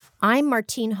I'm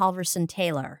Martine Halverson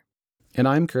Taylor. And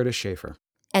I'm Curtis Schaefer.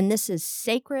 And this is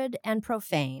Sacred and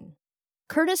Profane.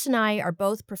 Curtis and I are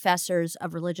both professors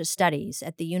of religious studies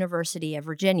at the University of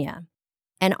Virginia.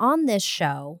 And on this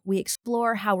show, we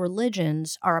explore how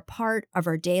religions are a part of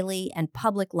our daily and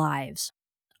public lives,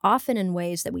 often in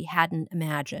ways that we hadn't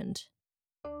imagined.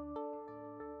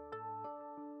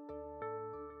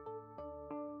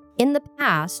 In the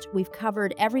past, we've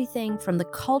covered everything from the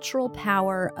cultural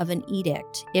power of an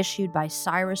edict issued by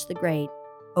Cyrus the Great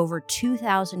over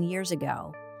 2,000 years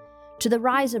ago, to the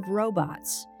rise of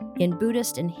robots in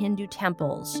Buddhist and Hindu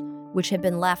temples, which have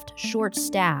been left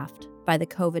short-staffed by the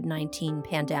COVID-19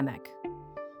 pandemic.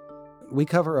 We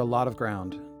cover a lot of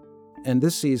ground, and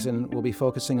this season we'll be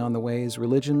focusing on the ways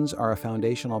religions are a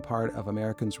foundational part of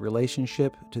Americans'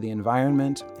 relationship to the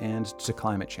environment and to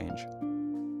climate change.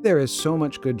 There is so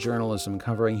much good journalism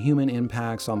covering human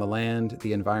impacts on the land,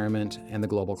 the environment, and the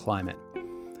global climate,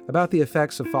 about the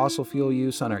effects of fossil fuel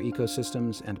use on our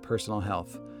ecosystems and personal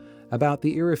health, about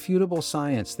the irrefutable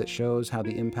science that shows how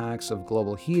the impacts of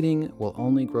global heating will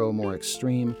only grow more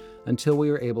extreme until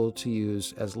we are able to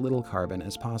use as little carbon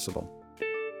as possible,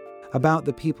 about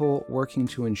the people working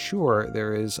to ensure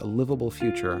there is a livable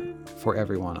future for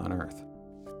everyone on Earth.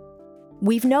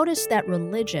 We've noticed that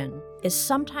religion is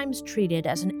sometimes treated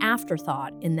as an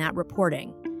afterthought in that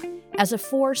reporting, as a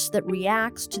force that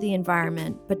reacts to the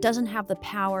environment but doesn't have the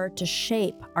power to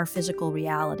shape our physical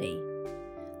reality.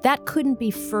 That couldn't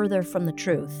be further from the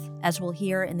truth, as we'll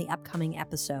hear in the upcoming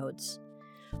episodes.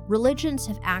 Religions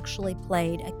have actually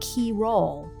played a key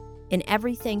role in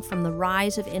everything from the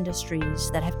rise of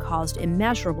industries that have caused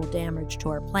immeasurable damage to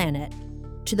our planet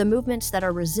to the movements that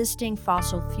are resisting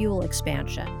fossil fuel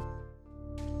expansion.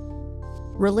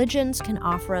 Religions can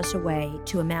offer us a way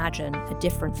to imagine a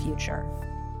different future.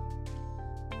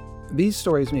 These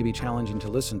stories may be challenging to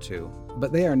listen to,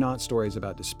 but they are not stories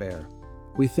about despair.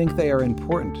 We think they are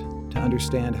important to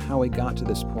understand how we got to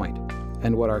this point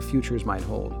and what our futures might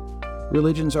hold.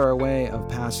 Religions are a way of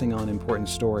passing on important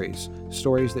stories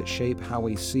that shape how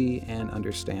we see and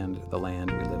understand the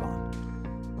land we live on.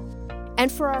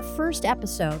 And for our first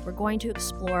episode, we're going to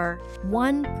explore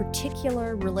one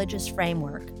particular religious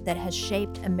framework that has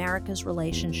shaped America's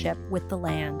relationship with the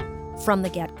land from the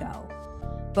get-go,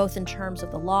 both in terms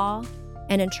of the law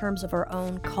and in terms of our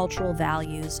own cultural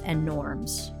values and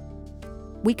norms.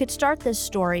 We could start this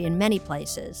story in many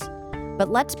places, but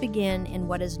let's begin in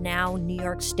what is now New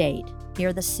York State,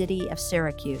 near the city of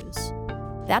Syracuse.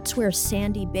 That's where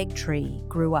Sandy Bigtree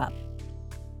grew up.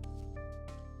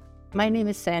 My name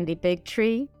is Sandy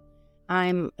Bigtree.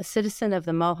 I'm a citizen of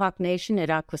the Mohawk Nation at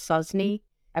Akwesasne.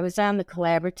 I was on the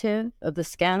collaborative of the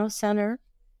Scano Center,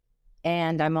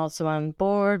 and I'm also on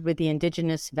board with the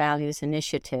Indigenous Values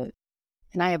Initiative.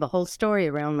 And I have a whole story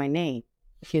around my name,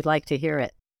 if you'd like to hear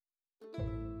it.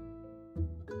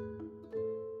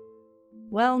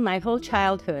 Well, my whole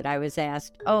childhood I was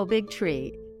asked, "Oh,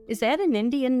 Bigtree, is that an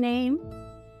Indian name?"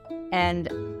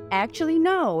 And actually,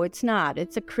 no, it's not.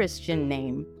 It's a Christian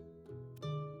name.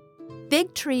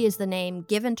 Bigtree is the name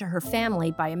given to her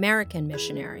family by American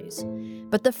missionaries,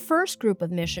 but the first group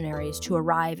of missionaries to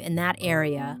arrive in that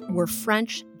area were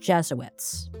French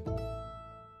Jesuits.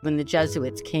 When the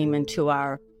Jesuits came into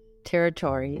our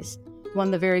territories, one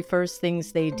of the very first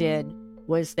things they did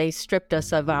was they stripped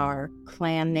us of our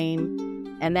clan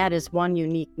name, and that is one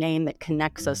unique name that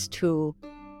connects us to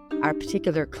our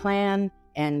particular clan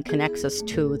and connects us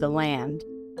to the land.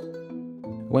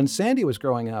 When Sandy was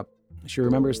growing up, she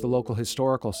remembers the local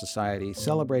historical society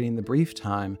celebrating the brief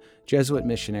time Jesuit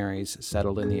missionaries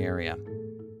settled in the area.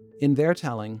 In their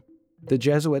telling, the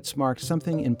Jesuits marked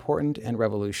something important and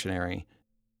revolutionary: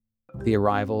 the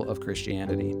arrival of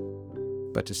Christianity.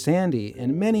 But to Sandy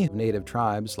and many native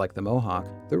tribes like the Mohawk,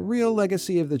 the real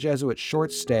legacy of the Jesuits'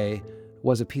 short stay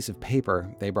was a piece of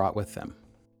paper they brought with them.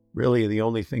 Really, the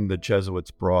only thing the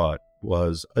Jesuits brought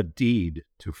was a deed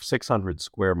to 600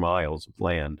 square miles of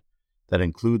land that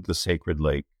include the sacred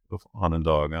lake of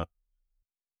Onondaga,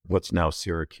 what's now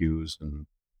Syracuse, and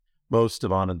most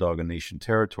of Onondaga Nation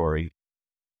territory,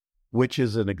 which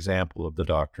is an example of the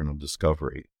doctrine of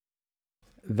discovery.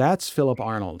 That's Philip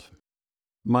Arnold.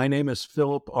 My name is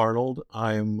Philip Arnold.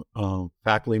 I'm a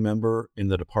faculty member in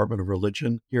the Department of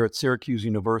Religion here at Syracuse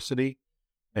University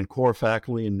and core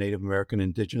faculty in Native American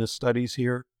Indigenous Studies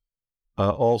here.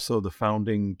 Also the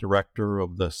founding director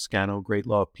of the Scano Great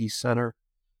Law Peace Center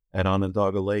at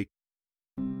Onondaga Lake.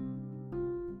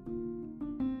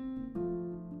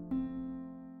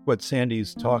 What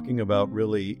Sandy's talking about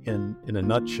really in a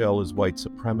nutshell is white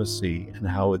supremacy and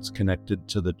how it's connected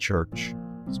to the church,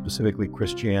 specifically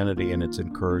Christianity and its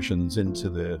incursions into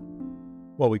the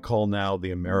what we call now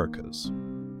the Americas.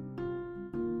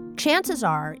 Chances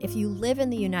are, if you live in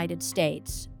the United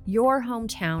States, your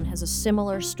hometown has a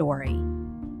similar story.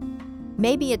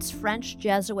 Maybe it's French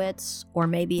Jesuits, or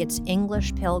maybe it's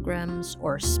English pilgrims,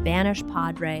 or Spanish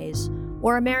padres,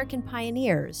 or American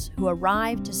pioneers who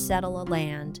arrived to settle a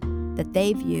land that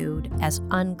they viewed as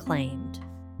unclaimed.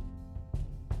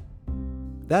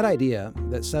 That idea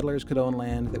that settlers could own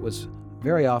land that was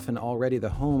very often already the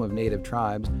home of native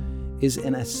tribes is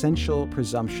an essential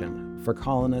presumption for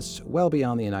colonists well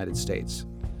beyond the United States.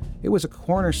 It was a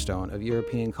cornerstone of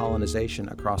European colonization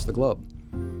across the globe,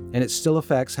 and it still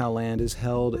affects how land is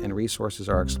held and resources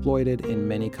are exploited in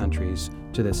many countries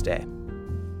to this day.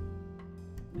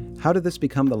 How did this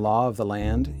become the law of the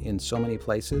land in so many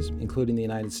places, including the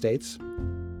United States?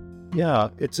 Yeah,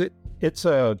 it's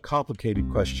a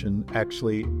complicated question,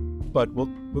 actually, but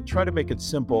we'll try to make it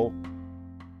simple.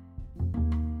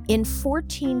 In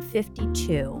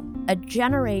 1452, a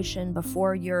generation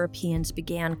before Europeans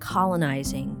began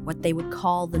colonizing what they would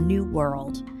call the New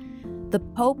World, the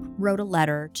Pope wrote a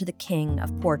letter to the King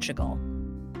of Portugal.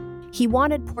 He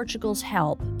wanted Portugal's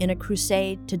help in a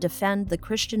crusade to defend the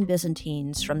Christian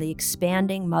Byzantines from the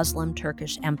expanding Muslim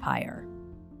Turkish Empire.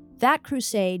 That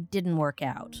crusade didn't work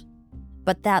out,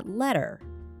 but that letter,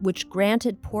 which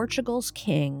granted Portugal's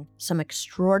king some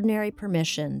extraordinary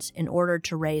permissions in order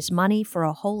to raise money for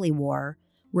a holy war,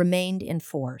 remained in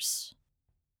force.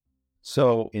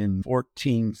 So in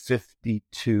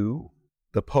 1452,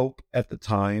 the Pope at the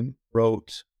time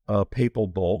wrote a papal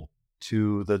bull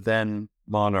to the then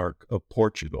monarch of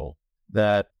Portugal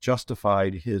that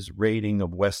justified his raiding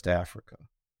of West Africa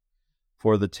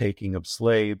for the taking of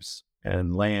slaves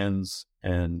and lands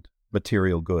and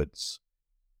material goods.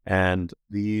 And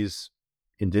these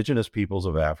indigenous peoples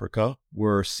of Africa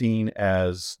were seen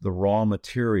as the raw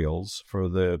materials for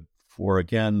the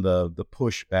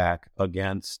pushback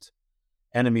against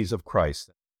enemies of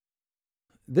Christ.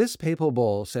 This papal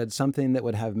bull said something that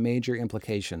would have major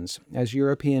implications as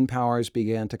European powers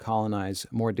began to colonize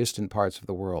more distant parts of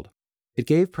the world. It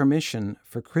gave permission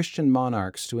for Christian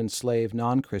monarchs to enslave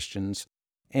non-Christians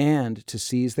and to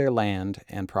seize their land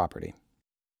and property.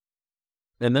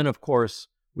 And then, of course,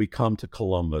 we come to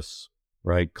Columbus,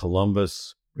 right?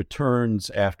 Columbus returns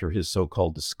after his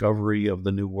so-called discovery of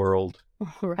the New World.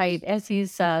 Right. As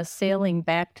he's sailing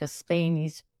back to Spain,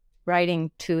 he's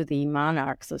writing to the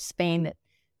monarchs of Spain that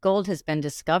gold has been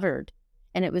discovered.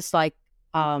 And it was like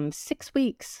 6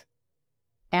 weeks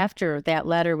after that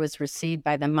letter was received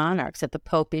by the monarchs that the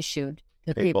Pope issued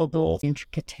the papal bull Inter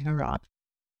Caetera.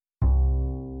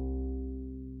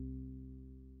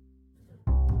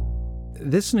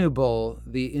 This new bull,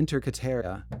 the Inter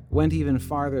Caetera, went even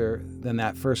farther than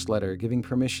that first letter, giving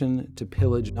permission to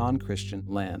pillage non-Christian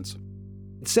lands.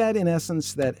 It said, in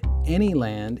essence, that any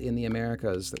land in the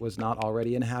Americas that was not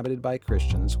already inhabited by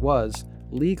Christians was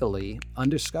legally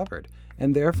undiscovered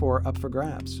and therefore up for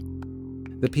grabs.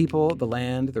 The people, the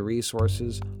land, the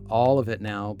resources, all of it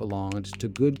now belonged to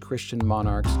good Christian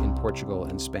monarchs in Portugal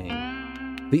and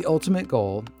Spain. The ultimate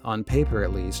goal, on paper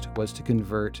at least, was to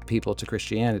convert people to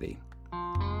Christianity.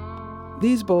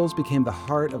 These bulls became the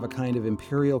heart of a kind of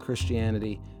imperial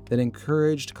Christianity that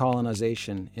encouraged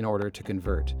colonization in order to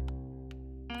convert.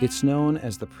 It's known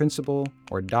as the principle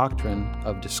or doctrine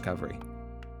of discovery.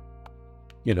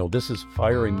 You know, this is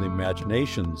firing the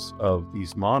imaginations of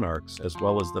these monarchs as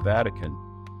well as the Vatican.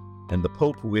 And the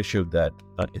Pope who issued that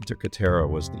Inter Caetera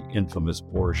was the infamous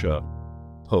Borgia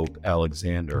Pope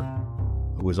Alexander,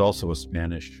 who was also a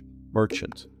Spanish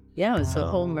merchant. Yeah, it was a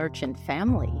whole merchant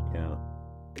family. Yeah.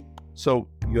 So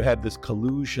you had this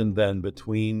collusion then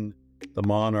between the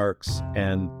monarchs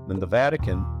and the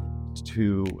Vatican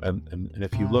and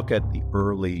if you look at the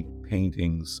early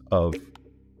paintings of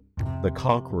the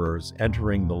conquerors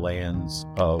entering the lands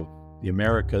of the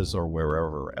Americas or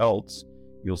wherever else,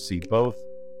 you'll see both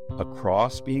a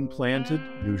cross being planted,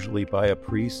 usually by a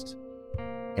priest,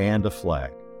 and a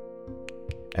flag.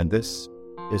 And this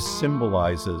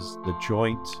symbolizes the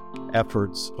joint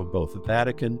efforts of both the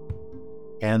Vatican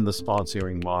and the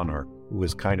sponsoring monarch, who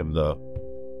is kind of the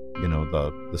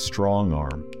strong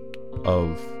arm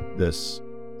of this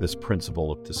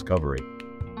principle of discovery.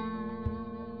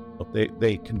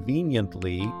 They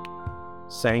conveniently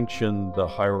sanctioned the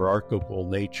hierarchical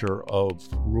nature of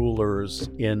rulers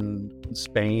in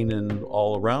Spain and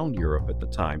all around Europe at the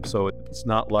time. So it's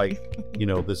not like,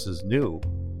 this is new.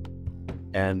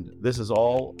 And this is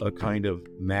all a kind of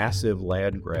massive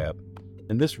land grab.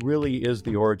 And this really is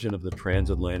the origin of the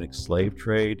transatlantic slave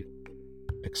trade,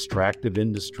 extractive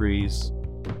industries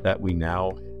that we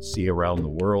now see around the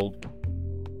world.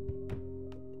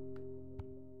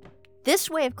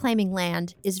 This way of claiming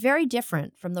land is very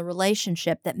different from the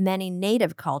relationship that many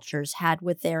native cultures had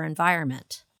with their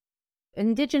environment.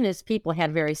 Indigenous people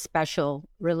had a very special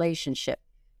relationship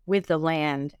with the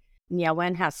land.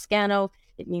 Nyawen Haskano,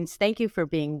 it means thank you for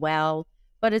being well,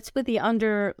 but it's with the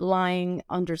underlying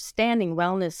understanding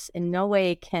wellness in no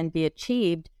way can be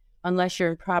achieved unless you're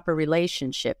in proper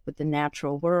relationship with the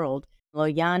natural world.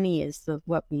 Loyani is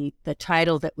the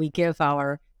title that we give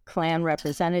our clan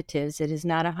representatives. It is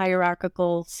not a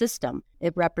hierarchical system.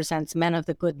 It represents men of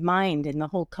the good mind, and the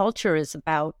whole culture is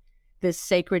about this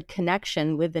sacred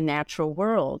connection with the natural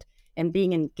world and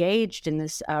being engaged in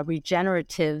this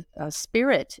regenerative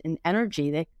spirit and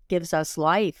energy that gives us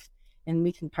life. And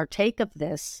we can partake of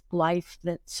this life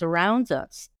that surrounds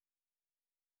us.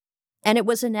 And it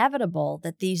was inevitable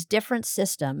that these different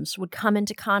systems would come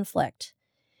into conflict.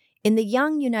 In the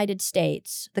young United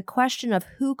States, the question of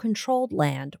who controlled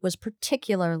land was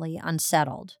particularly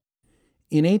unsettled.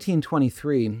 In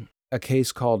 1823, a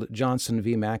case called Johnson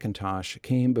v. McIntosh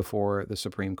came before the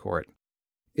Supreme Court.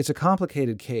 It's a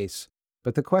complicated case,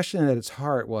 but the question at its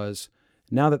heart was,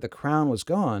 now that the crown was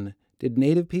gone, did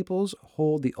Native peoples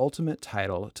hold the ultimate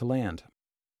title to land?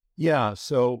 Yeah,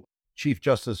 so Chief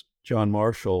Justice John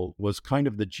Marshall was kind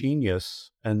of the genius.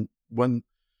 And when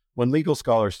legal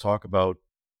scholars talk about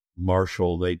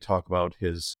Marshall, they talk about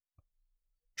his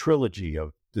trilogy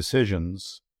of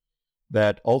decisions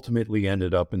that ultimately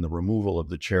ended up in the removal of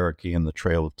the Cherokee and the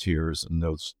Trail of Tears and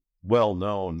those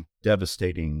well-known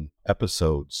devastating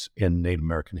episodes in Native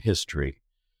American history.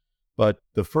 But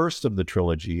the first of the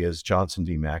trilogy is Johnson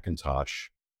v. McIntosh.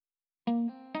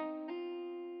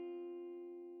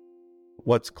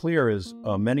 What's clear is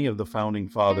many of the founding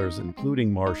fathers,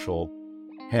 including Marshall,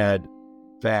 had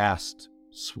vast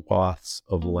swaths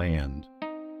of land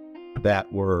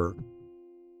that were,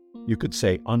 you could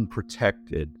say,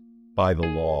 unprotected by the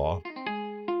law.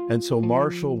 And so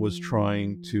Marshall was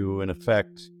trying to, in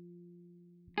effect,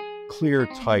 clear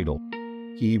title.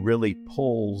 He really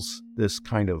pulls this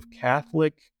kind of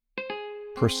Catholic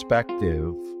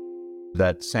perspective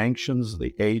that sanctions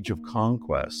the age of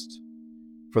conquest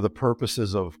for the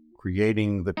purposes of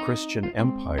creating the Christian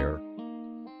empire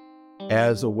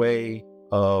as a way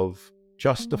of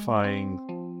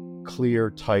justifying clear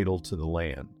title to the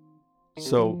land.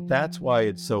 So that's why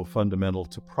it's so fundamental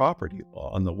to property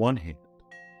law on the one hand,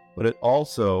 but it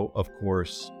also, of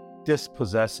course,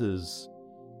 dispossesses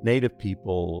Native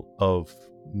people of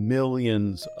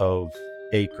millions of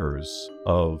acres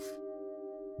of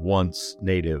once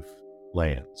native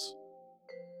lands.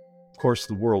 Of course,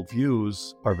 the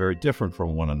worldviews are very different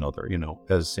from one another. You know,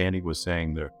 as Sandy was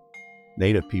saying, the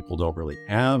Native people don't really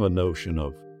have a notion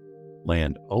of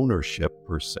land ownership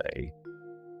per se.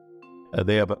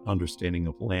 They have an understanding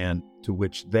of land to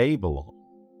which they belong,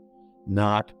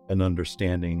 not an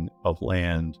understanding of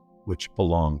land which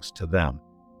belongs to them,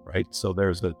 right? So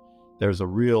there's a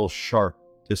real sharp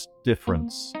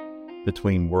difference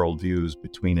between worldviews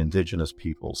between indigenous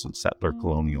peoples and settler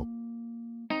colonial.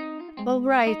 Well,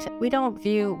 right.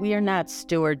 We are not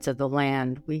stewards of the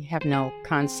land. We have no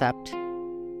concept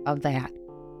of that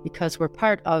because we're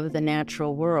part of the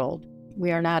natural world.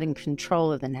 We are not in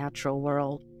control of the natural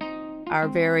world. Our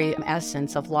very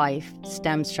essence of life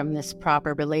stems from this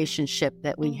proper relationship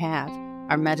that we have.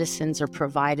 Our medicines are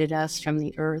provided us from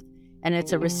the earth, and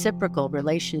it's a reciprocal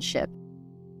relationship.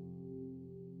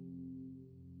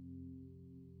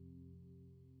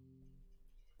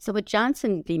 So what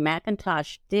Johnson v.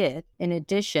 McIntosh did, in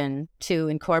addition to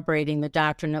incorporating the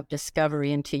doctrine of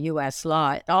discovery into U.S.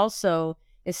 law, it also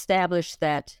established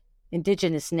that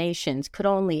indigenous nations could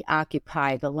only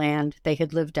occupy the land they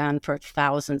had lived on for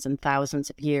thousands and thousands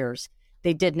of years.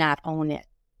 They did not own it.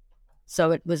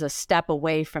 So it was a step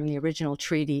away from the original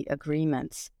treaty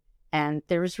agreements. And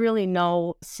there was really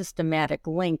no systematic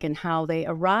link in how they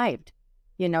arrived,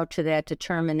 to that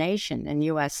determination in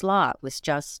U.S. law. It was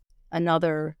just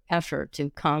another effort to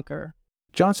conquer.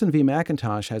 Johnson v.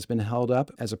 McIntosh has been held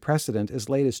up as a precedent as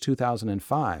late as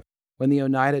 2005, when the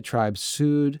Oneida tribe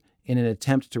sued in an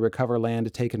attempt to recover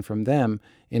land taken from them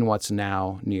in what's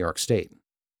now New York State.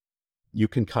 You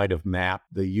can kind of map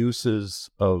the uses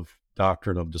of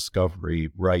doctrine of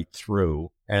discovery right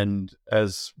through. And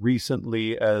as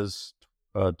recently as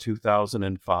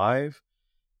 2005,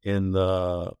 in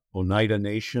the Oneida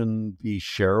Nation v.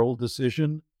 Sherrill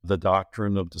decision, the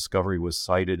doctrine of discovery was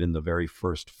cited in the very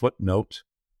first footnote.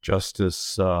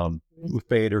 Justice Ruth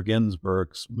Bader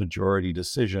Ginsburg's majority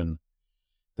decision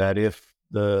that if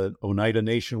the Oneida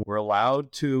Nation were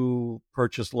allowed to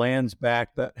purchase lands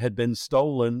back that had been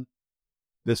stolen,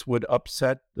 this would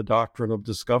upset the doctrine of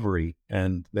discovery,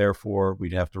 and therefore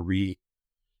we'd have to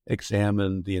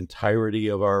examine the entirety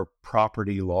of our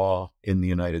property law in the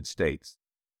United States.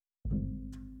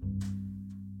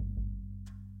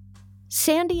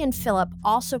 Sandy and Philip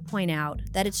also point out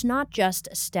that it's not just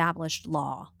established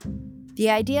law. The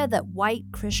idea that white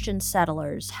Christian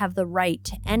settlers have the right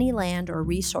to any land or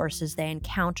resources they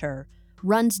encounter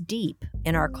runs deep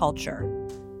in our culture.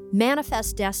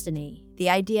 Manifest destiny, the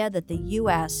idea that the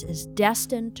U.S. is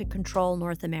destined to control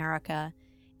North America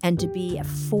and to be a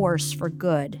force for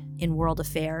good in world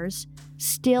affairs,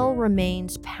 still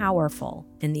remains powerful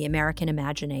in the American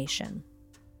imagination.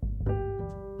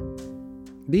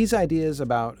 These ideas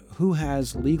about who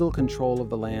has legal control of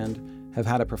the land have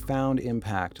had a profound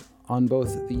impact on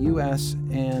both the U.S.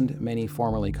 and many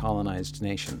formerly colonized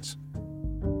nations.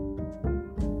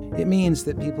 It means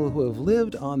that people who have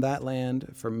lived on that land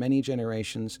for many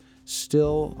generations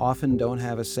still often don't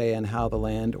have a say in how the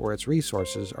land or its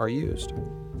resources are used.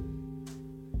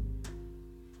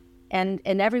 And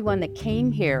everyone that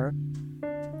came here,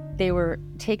 they were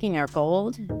taking our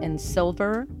gold and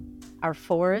silver. Our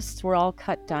forests were all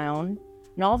cut down,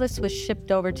 and all this was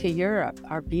shipped over to Europe.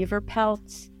 Our beaver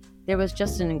pelts, there was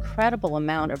just an incredible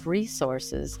amount of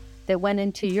resources that went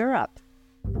into Europe,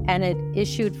 and it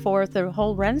issued forth a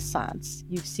whole renaissance.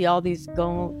 You see all these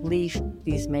gold leaf,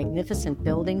 these magnificent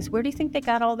buildings. Where do you think they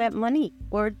got all that money?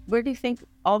 Where do you think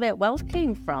all that wealth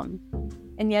came from?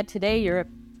 And yet today Europe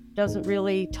doesn't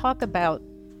really talk about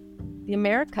the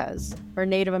Americas or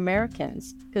Native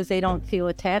Americans because they don't feel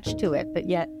attached to it, but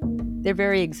yet their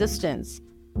very existence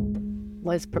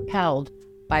was propelled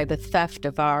by the theft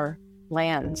of our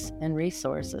lands and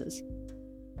resources.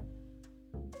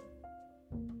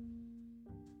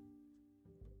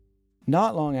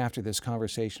 Not long after this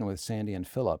conversation with Sandy and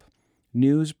Philip,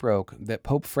 news broke that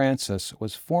Pope Francis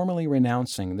was formally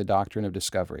renouncing the doctrine of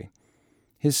discovery.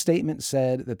 His statement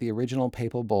said that the original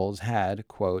papal bulls had,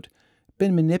 quote,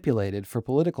 been manipulated for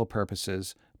political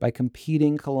purposes by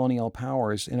competing colonial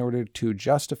powers in order to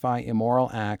justify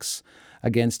immoral acts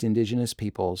against indigenous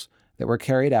peoples that were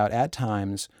carried out at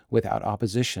times without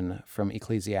opposition from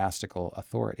ecclesiastical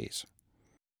authorities.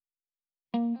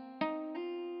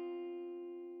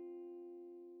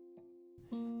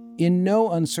 In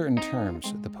no uncertain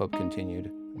terms, the Pope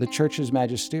continued, the Church's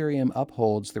magisterium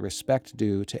upholds the respect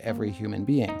due to every human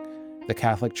being. The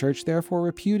Catholic Church therefore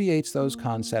repudiates those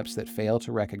concepts that fail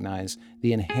to recognize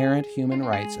the inherent human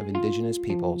rights of indigenous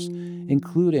peoples,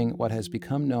 including what has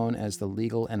become known as the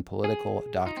legal and political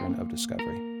doctrine of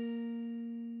discovery.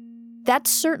 That's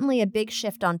certainly a big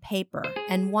shift on paper,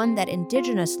 and one that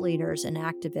indigenous leaders and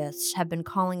activists have been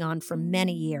calling on for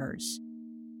many years.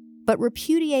 But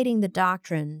repudiating the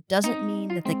doctrine doesn't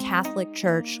mean that the Catholic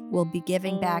Church will be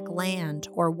giving back land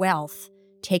or wealth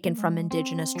taken from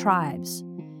indigenous tribes.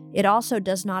 It also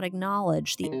does not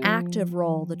acknowledge the active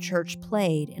role the Church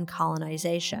played in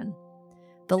colonization.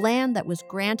 The land that was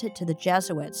granted to the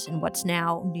Jesuits in what's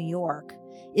now New York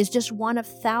is just one of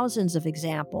thousands of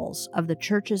examples of the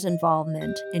Church's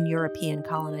involvement in European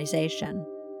colonization.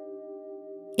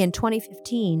 In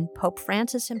 2015, Pope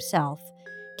Francis himself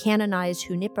canonized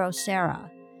Junipero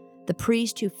Serra, the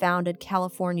priest who founded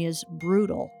California's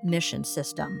brutal mission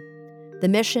system. The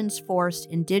missions forced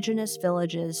indigenous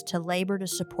villages to labor to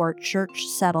support church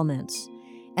settlements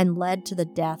and led to the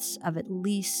deaths of at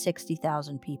least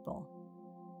 60,000 people.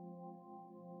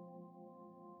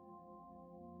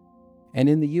 And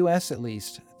in the U.S. at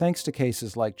least, thanks to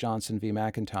cases like Johnson v.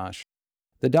 McIntosh,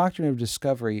 the doctrine of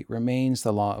discovery remains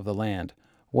the law of the land,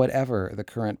 whatever the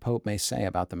current pope may say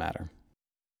about the matter.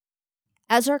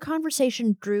 As our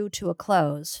conversation drew to a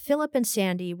close, Philip and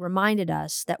Sandy reminded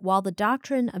us that while the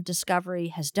doctrine of discovery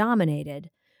has dominated,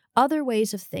 other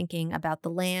ways of thinking about the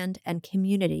land and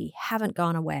community haven't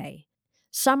gone away.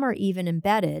 Some are even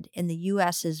embedded in the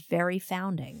U.S.'s very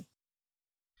founding.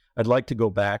 I'd like to go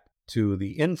back to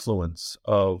the influence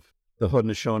of the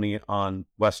Haudenosaunee on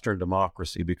Western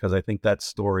democracy, because I think that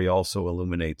story also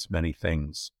illuminates many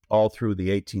things. All through the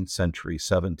 18th century,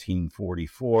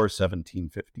 1744,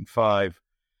 1755,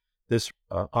 this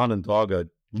Onondaga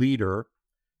leader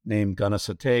named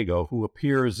Gunnisatego, who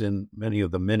appears in many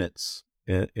of the minutes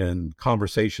in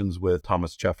conversations with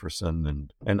Thomas Jefferson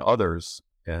and others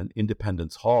in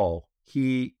Independence Hall,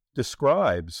 he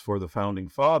describes for the Founding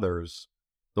Fathers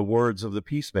the words of the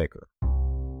peacemaker.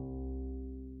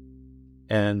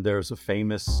 And there's a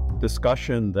famous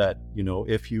discussion that,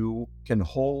 if you can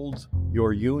hold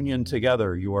your union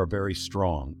together, you are very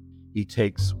strong. He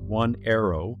takes one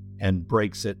arrow and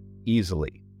breaks it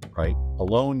easily, right?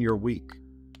 Alone, you're weak.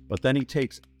 But then he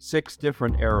takes 6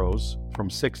 different arrows from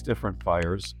 6 different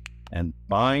fires and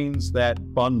binds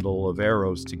that bundle of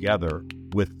arrows together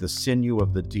with the sinew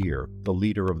of the deer, the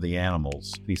leader of the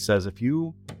animals. He says, if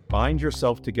you bind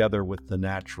yourself together with the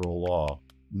natural law,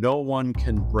 no one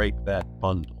can break that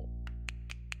bundle.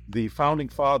 The Founding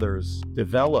Fathers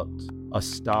developed a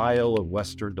style of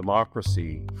Western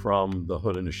democracy from the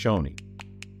Haudenosaunee,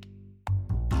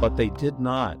 but they did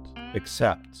not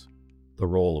accept the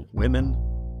role of women,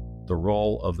 the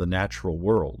role of the natural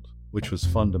world, which was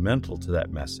fundamental to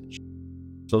that message.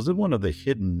 So this is one of the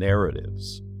hidden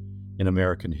narratives in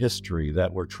American history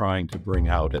that we're trying to bring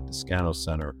out at the Scano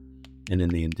Center and in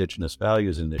the Indigenous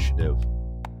Values Initiative,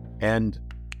 and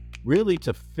really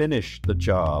to finish the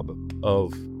job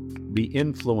of the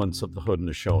influence of the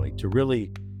Haudenosaunee, to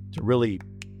really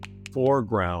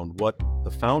foreground what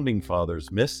the Founding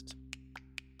Fathers missed,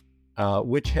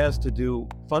 which has to do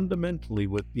fundamentally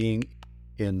with being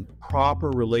in proper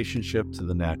relationship to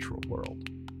the natural world.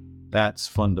 That's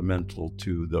fundamental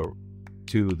to the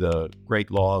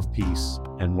great law of peace,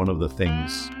 and one of the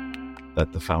things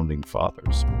that the Founding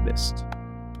Fathers missed.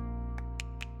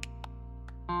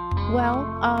 Well,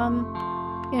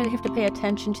 you have to pay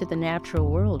attention to the natural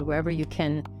world wherever you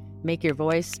can make your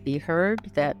voice be heard,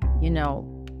 that, we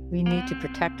need to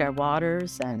protect our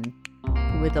waters, and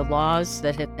with the laws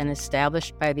that have been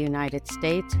established by the United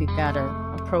States, we've got to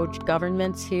approach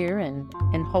governments here and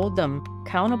hold them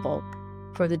accountable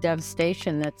for the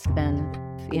devastation that's been,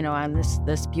 on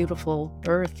this beautiful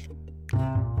earth.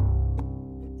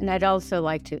 And I'd also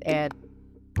like to add,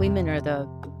 women are the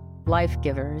life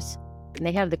givers, and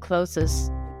they have the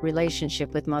closest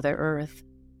relationship with Mother Earth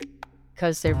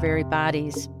because their very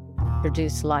bodies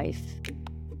produce life.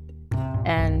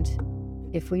 And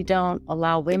if we don't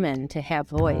allow women to have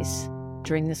voice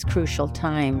during this crucial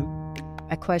time,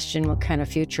 I question what kind of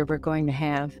future we're going to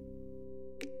have.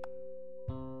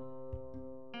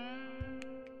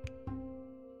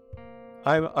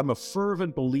 I'm a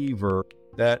fervent believer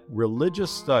that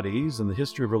religious studies and the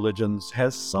history of religions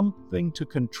has something to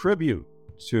contribute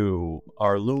to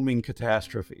our looming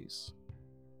catastrophes.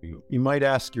 You might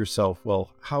ask yourself,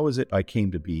 well, how is it I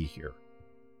came to be here?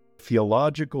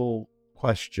 Theological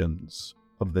questions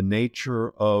of the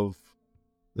nature of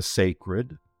the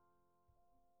sacred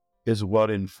is what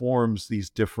informs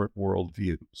these different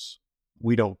worldviews.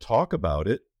 We don't talk about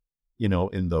it,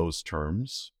 in those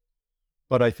terms,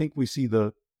 but I think we see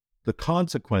the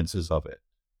consequences of it.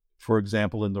 For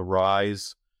example, in the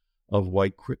rise of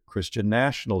white Christian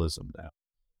nationalism now.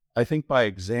 I think by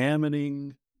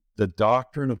examining the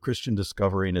doctrine of Christian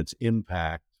discovery and its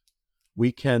impact,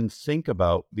 we can think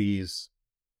about these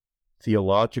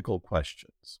theological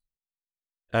questions.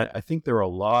 I think there are a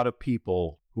lot of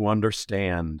people who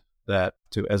understand that,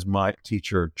 as my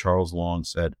teacher Charles Long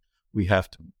said, we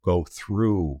have to go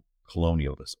through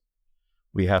colonialism.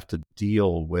 We have to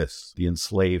deal with the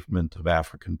enslavement of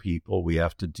African people. We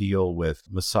have to deal with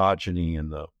misogyny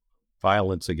and the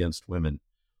violence against women.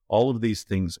 All of these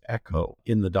things echo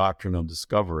in the doctrine of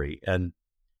discovery. And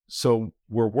so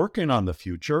we're working on the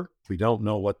future. We don't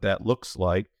know what that looks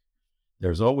like.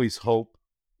 There's always hope,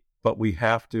 but we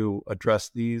have to address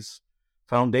these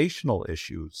foundational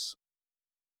issues.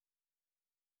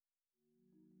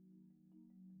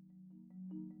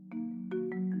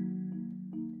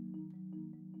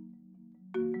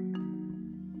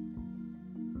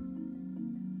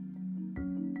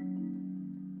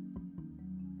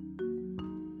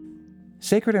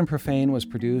 Sacred and Profane was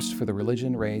produced for the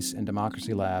Religion, Race, and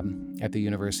Democracy Lab at the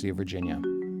University of Virginia.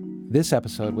 This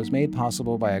episode was made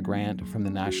possible by a grant from the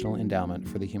National Endowment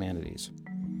for the Humanities.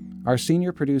 Our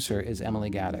senior producer is Emily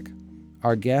Gaddick.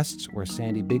 Our guests were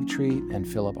Sandy Bigtree and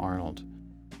Philip Arnold.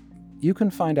 You can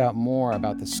find out more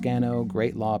about the Scano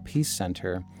Great Law Peace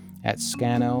Center at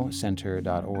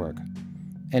scanocenter.org.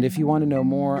 And if you want to know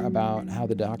more about how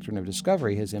the doctrine of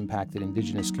discovery has impacted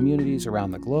Indigenous communities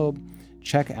around the globe,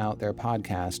 check out their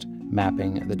podcast,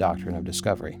 Mapping the Doctrine of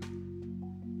Discovery.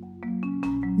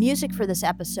 Music for this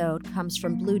episode comes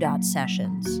from Blue Dot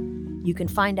Sessions. You can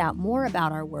find out more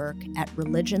about our work at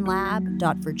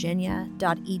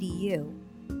religionlab.virginia.edu.